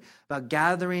groups here, about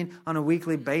gathering on a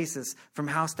weekly basis from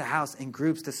house to house in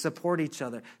groups to support each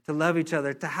other, to love each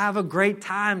other, to have a great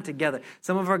time together.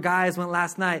 Some of our guys went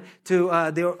last night to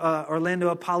the Orlando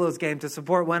Apollos game to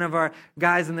support one of our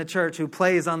guys in the church who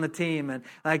plays on the team. And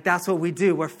that's what we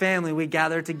do. We're family. We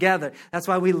gather together. That's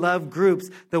why we love groups.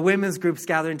 The women's groups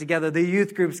gathering together, the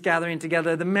youth groups gathering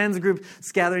together, the men's groups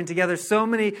gathering together. So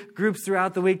many groups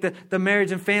throughout the week. The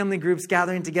marriage and family groups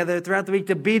gathering together throughout the week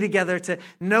to be together, to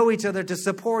know each other, to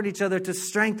support each other, to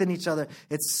strengthen each other.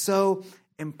 It's so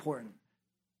important.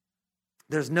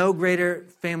 There's no greater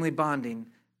family bonding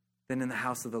than in the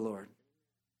house of the Lord.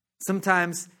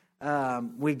 Sometimes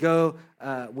we want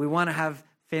to have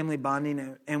family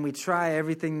bonding and we try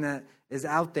everything that is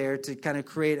out there to kind of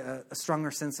create a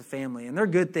stronger sense of family. And they're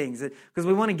good things because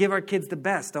we want to give our kids the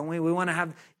best, don't we? We want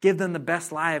to give them the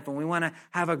best life and we want to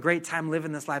have a great time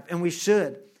living this life. And we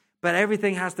should. But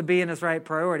everything has to be in its right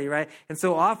priority, right? And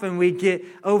so often we get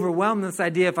overwhelmed with this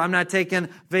idea, if I'm not taking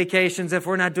vacations, if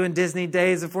we're not doing Disney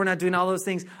days, if we're not doing all those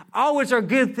things, all which are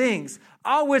good things,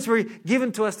 all which were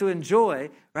given to us to enjoy,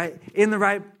 right? In the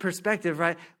right perspective,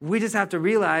 right? We just have to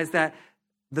realize that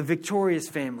the victorious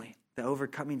family, the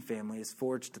overcoming family, is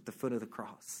forged at the foot of the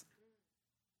cross.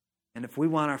 And if we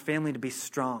want our family to be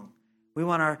strong, we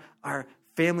want our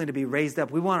family to be raised up,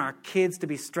 we want our kids to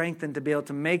be strengthened to be able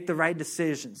to make the right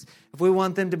decisions, if we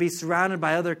want them to be surrounded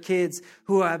by other kids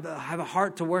who have a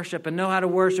heart to worship and know how to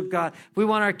worship God, if we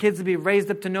want our kids to be raised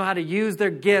up to know how to use their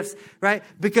gifts, right?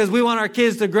 Because we want our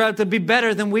kids to grow up to be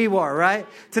better than we were, right?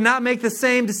 To not make the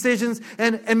same decisions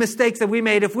and mistakes that we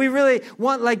made. If we really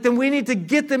want then we need to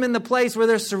get them in the place where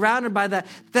they're surrounded by that.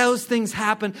 Those things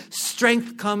happen.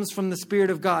 Strength comes from the Spirit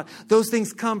of God. Those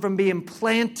things come from being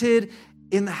planted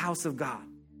in the house of God.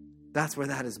 That's where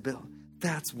that is built.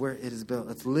 That's where it is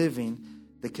built. It's living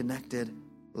the connected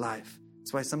life.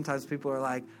 That's why sometimes people are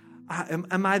like,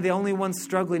 am I the only one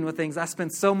struggling with things? I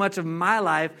spent so much of my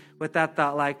life with that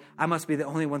thought, I must be the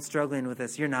only one struggling with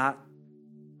this. You're not.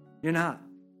 You're not.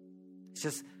 It's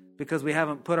just because we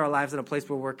haven't put our lives in a place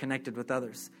where we're connected with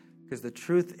others. Because the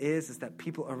truth is that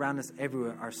people around us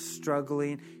everywhere are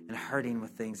struggling and hurting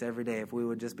with things every day if we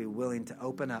would just be willing to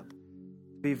open up,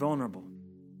 be vulnerable.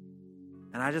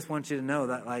 And I just want you to know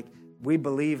that we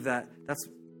believe that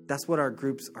that's what our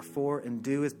groups are for and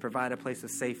do, is provide a place of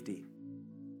safety.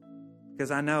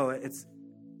 Because I know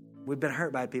we've been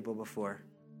hurt by people before.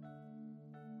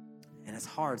 And it's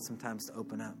hard sometimes to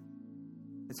open up.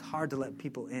 It's hard to let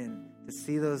people in, to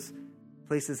see those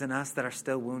places in us that are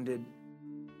still wounded,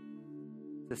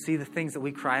 to see the things that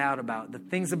we cry out about, the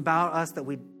things about us that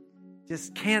we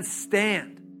just can't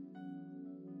stand.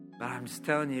 But I'm just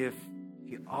telling you, if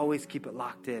you always keep it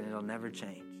locked in, it'll never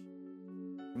change.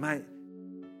 You might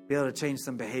be able to change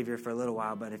some behavior for a little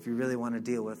while, but if you really want to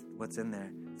deal with what's in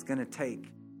there, it's going to take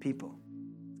people.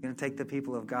 It's going to take the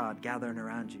people of God gathering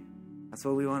around you. That's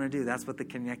what we want to do. That's what the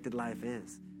connected life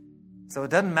is. So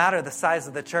it doesn't matter the size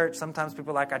of the church. Sometimes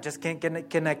people are I just can't get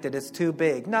connected. It's too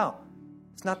big. No,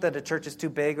 it's not that a church is too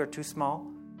big or too small.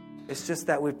 It's just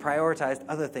that we've prioritized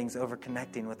other things over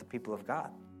connecting with the people of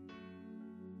God.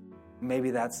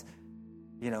 Maybe that's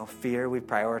fear. We've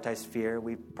prioritized fear.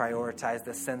 We've prioritized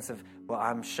the sense of,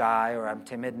 I'm shy or I'm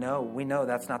timid. No, we know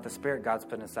that's not the spirit God's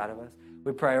put inside of us.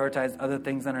 We prioritize other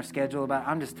things on our schedule.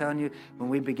 I'm just telling you, when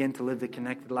we begin to live the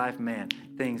connected life, man,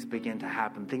 things begin to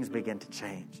happen. Things begin to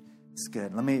change. It's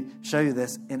good. Let me show you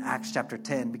this in Acts chapter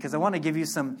 10, because I want to give you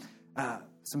some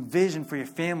vision for your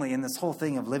family in this whole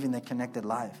thing of living the connected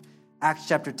life. Acts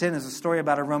chapter 10 is a story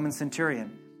about a Roman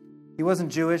centurion. He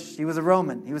wasn't Jewish. He was a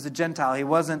Roman. He was a Gentile. He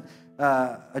wasn't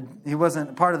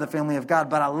part of the family of God,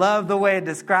 but I love the way it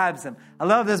describes him. I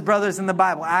love this, brothers, in the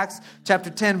Bible. Acts chapter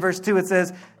 10, verse 2, it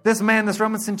says, this man, this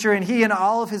Roman centurion, he and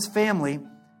all of his family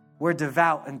were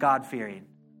devout and God-fearing.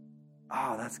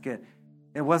 Oh, that's good.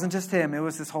 It wasn't just him. It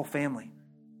was his whole family.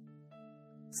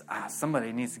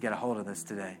 Somebody needs to get a hold of this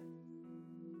today.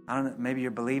 I don't know. Maybe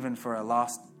you're believing for a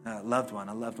lost loved one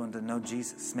to know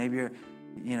Jesus. Maybe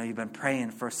you've been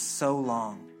praying for so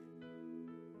long.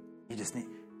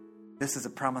 This is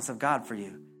a promise of God for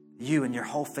you. You and your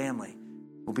whole family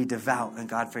will be devout and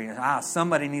God-fearing.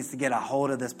 Somebody needs to get a hold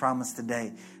of this promise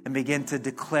today and begin to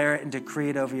declare it and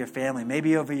decree it over your family,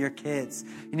 maybe over your kids.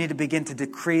 You need to begin to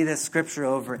decree this scripture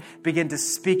over it. Begin to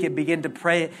speak it. Begin to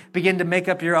pray it. Begin to make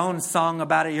up your own song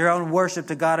about it, your own worship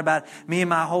to God about it. Me and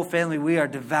my whole family, we are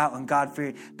devout and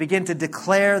God-fearing. Begin to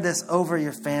declare this over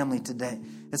your family today.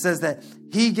 It says that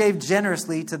he gave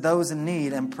generously to those in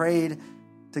need and prayed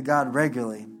to God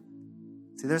regularly.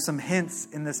 See, there's some hints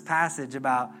in this passage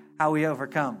about how we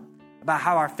overcome. about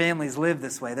how our families live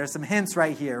this way. There's some hints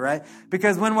right here, right?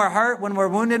 Because when we're hurt, when we're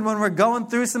wounded, when we're going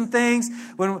through some things,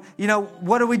 when,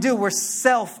 what do? We're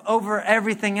self over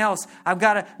everything else. I've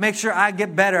got to make sure I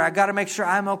get better. I've got to make sure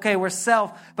I'm okay. We're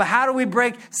self. But how do we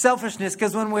break selfishness?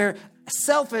 Because when we're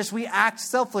selfish, we act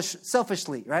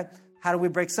selfishly, right? How do we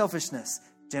break selfishness?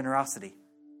 Generosity.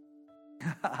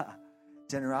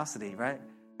 Generosity, right?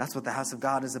 That's what the house of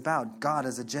God is about. God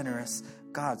is a generous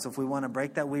God. So if we want to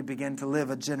break that, we begin to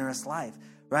live a generous life,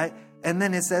 right? And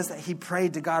then it says that he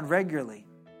prayed to God regularly.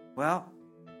 Well,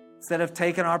 instead of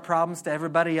taking our problems to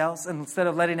everybody else, and instead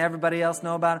of letting everybody else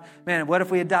know about it, man, what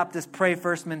if we adopt this pray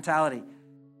first mentality?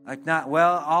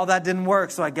 All that didn't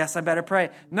work, so I guess I better pray.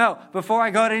 No, before I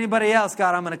go to anybody else,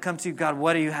 God, I'm going to come to you. God,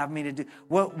 what do you have me to do?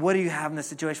 What do you have in this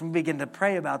situation? We begin to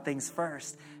pray about things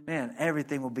first. Man,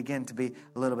 everything will begin to be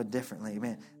a little bit differently.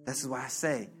 Man, this is why I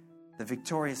say the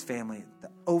victorious family, the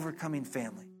overcoming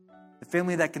family, the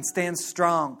family that can stand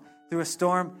strong through a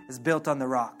storm is built on the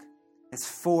rock. It's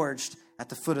forged at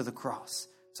the foot of the cross.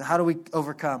 So how do we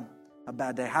overcome a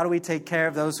bad day? How do we take care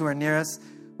of those who are near us?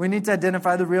 We need to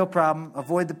identify the real problem,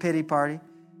 avoid the pity party.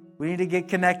 We need to get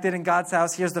connected in God's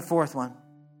house. Here's the fourth one.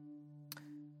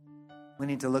 We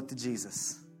need to look to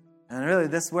Jesus. And really,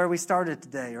 this is where we started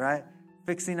today, right?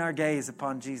 Fixing our gaze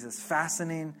upon Jesus,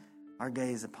 fastening our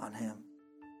gaze upon him.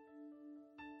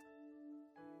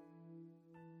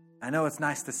 I know it's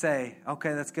nice to say,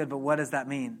 okay, that's good, but what does that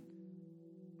mean?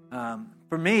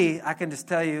 For me, I can just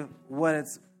tell you what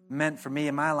it's meant for me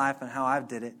in my life and how I've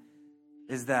did it,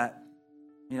 is that,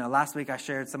 last week I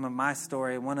shared some of my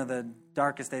story. One of the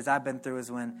darkest days I've been through is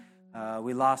when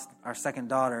we lost our second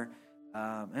daughter.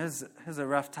 It was a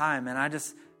rough time, and I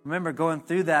just remember going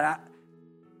through that.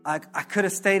 I could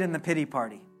have stayed in the pity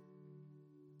party,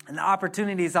 and the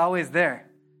opportunity is always there.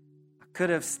 I could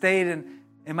have stayed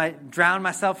and drowned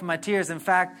myself in my tears. In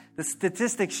fact, the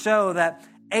statistics show that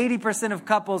 80% of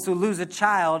couples who lose a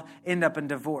child end up in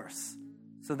divorce.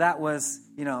 So that was,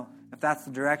 if that's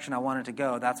the direction I wanted to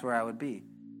go, that's where I would be.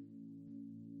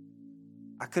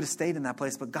 I could have stayed in that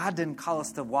place, but God didn't call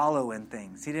us to wallow in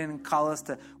things. He didn't call us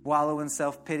to wallow in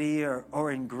self-pity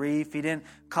or in grief. He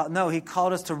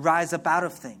called us to rise up out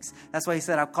of things. That's why he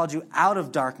said, I've called you out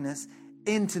of darkness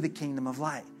into the kingdom of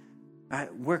light. Right?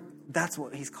 That's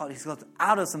what he's called. He's called us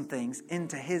out of some things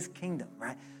into his kingdom,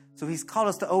 right? So he's called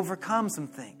us to overcome some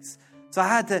things. So I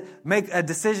had to make a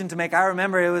decision to make. I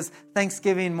remember it was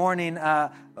Thanksgiving morning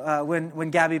when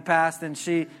Gabby passed, and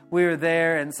we were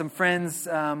there, and some friends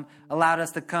allowed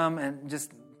us to come and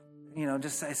just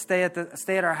stay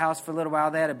at our house for a little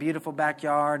while. They had a beautiful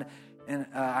backyard, and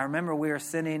I remember we were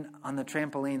sitting on the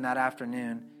trampoline that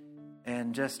afternoon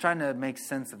and just trying to make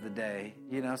sense of the day.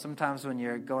 Sometimes when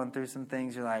you're going through some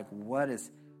things, you're like,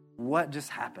 what just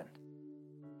happened?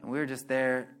 And we were just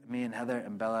there, me and Heather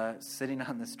and Bella, sitting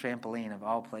on this trampoline of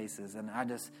all places. And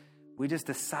we just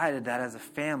decided that as a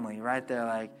family right there,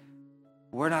 like,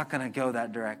 we're not going to go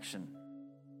that direction.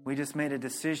 We just made a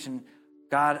decision.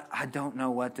 God, I don't know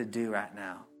what to do right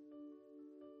now,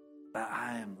 but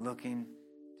I am looking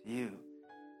to you.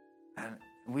 And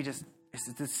it's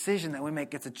a decision that we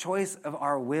make. It's a choice of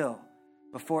our will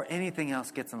before anything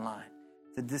else gets in line.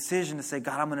 It's a decision to say,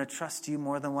 God, I'm going to trust you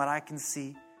more than what I can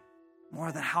see, more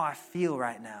than how I feel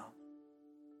right now,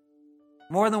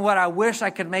 more than what I wish I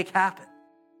could make happen.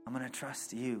 I'm going to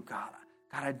trust you, God.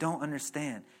 God, I don't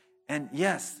understand. And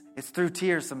yes, it's through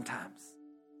tears sometimes.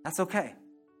 That's okay.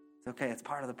 It's okay. It's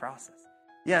part of the process.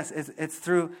 Yes, it's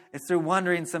through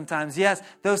wondering sometimes. Yes,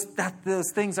 those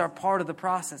things are part of the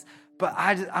process. But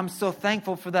I'm so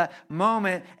thankful for that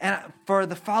moment and for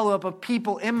the follow-up of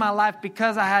people in my life,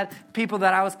 because I had people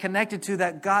that I was connected to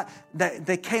that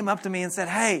they came up to me and said,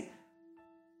 hey,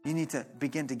 you need to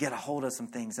begin to get a hold of some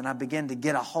things. And I began to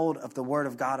get a hold of the Word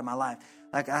of God in my life.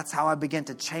 Like, that's how I began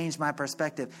to change my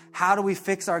perspective. How do we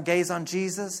fix our gaze on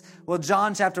Jesus? Well,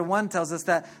 John chapter 1 tells us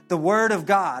that the Word of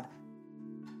God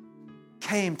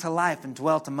came to life and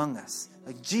dwelt among us.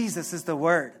 Like, Jesus is the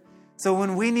Word. So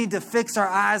when we need to fix our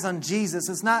eyes on Jesus,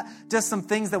 it's not just some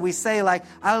things that we say. Like,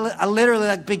 I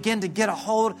literally begin to get a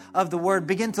hold of the Word,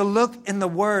 begin to look in the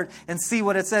Word and see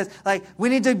what it says. Like, we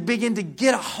need to begin to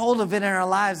get a hold of it in our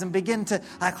lives and begin to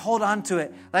hold on to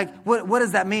it. Like, what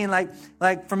does that mean?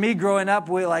 Like for me growing up,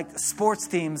 we sports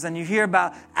teams, and you hear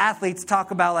about athletes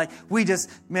talk about we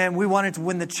wanted to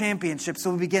win the championship, so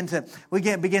we begin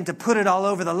to put it all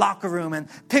over the locker room and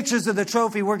pictures of the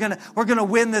trophy. We're gonna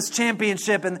win this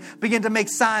championship, and begin begin to make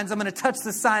signs. I'm going to touch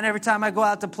the sign every time I go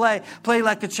out to play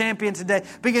like a champion today.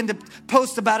 Begin to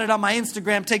post about it on my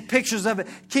Instagram, take pictures of it,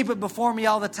 keep it before me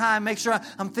all the time. Make sure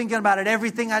I'm thinking about it.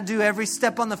 Everything I do, every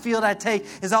step on the field I take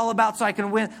is all about so I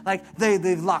can win. Like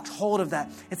they've locked hold of that.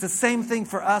 It's the same thing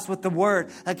for us with the Word.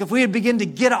 Like if we would begin to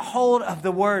get a hold of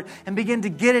the Word and begin to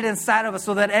get it inside of us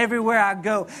so that everywhere I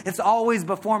go, it's always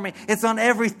before me. It's on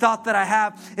every thought that I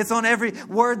have. It's on every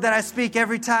word that I speak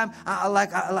every time.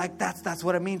 That's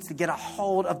what it means to get a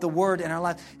hold of the Word in our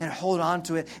life and hold on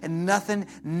to it. And nothing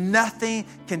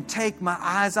can take my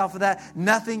eyes off of that.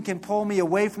 Nothing can pull me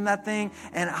away from that thing.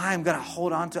 And I'm going to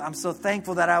hold on to it. I'm so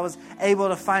thankful that I was able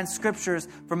to find scriptures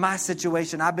for my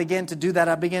situation. I began to do that.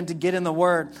 I began to get in the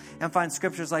Word and find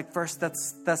scriptures like 1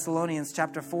 Thessalonians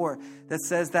chapter 4 that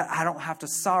says that I don't have to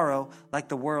sorrow like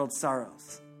the world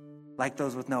sorrows, like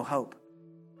those with no hope.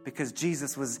 Because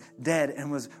Jesus was dead and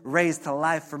was raised to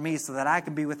life for me so that I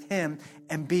can be with Him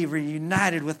and be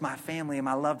reunited with my family and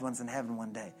my loved ones in heaven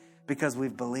one day because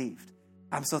we've believed.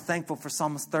 I'm so thankful for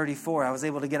Psalms 34. I was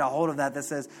able to get a hold of that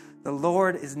says, the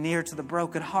Lord is near to the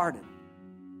brokenhearted.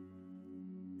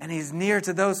 And He's near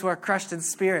to those who are crushed in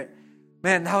spirit.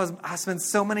 Man, I spent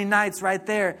so many nights right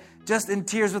there just in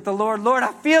tears with the Lord. Lord,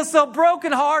 I feel so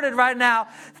brokenhearted right now.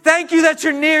 Thank you that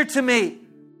you're near to me.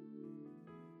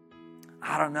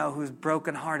 I don't know who's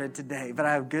brokenhearted today, but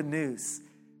I have good news.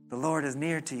 The Lord is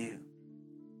near to you.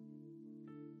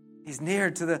 He's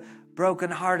near to the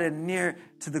brokenhearted, near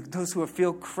to those who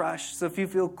feel crushed. So if you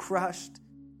feel crushed,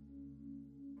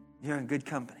 you're in good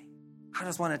company. I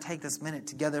just want to take this minute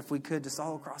together, if we could, just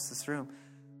all across this room.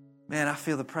 Man, I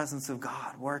feel the presence of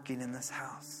God working in this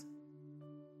house.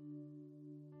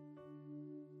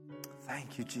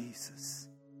 Thank you, Jesus.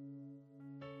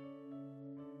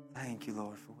 Thank you,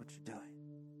 Lord, for what you're doing.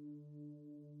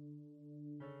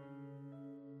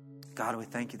 God, we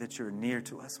thank you that you're near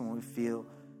to us when we feel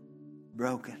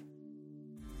broken.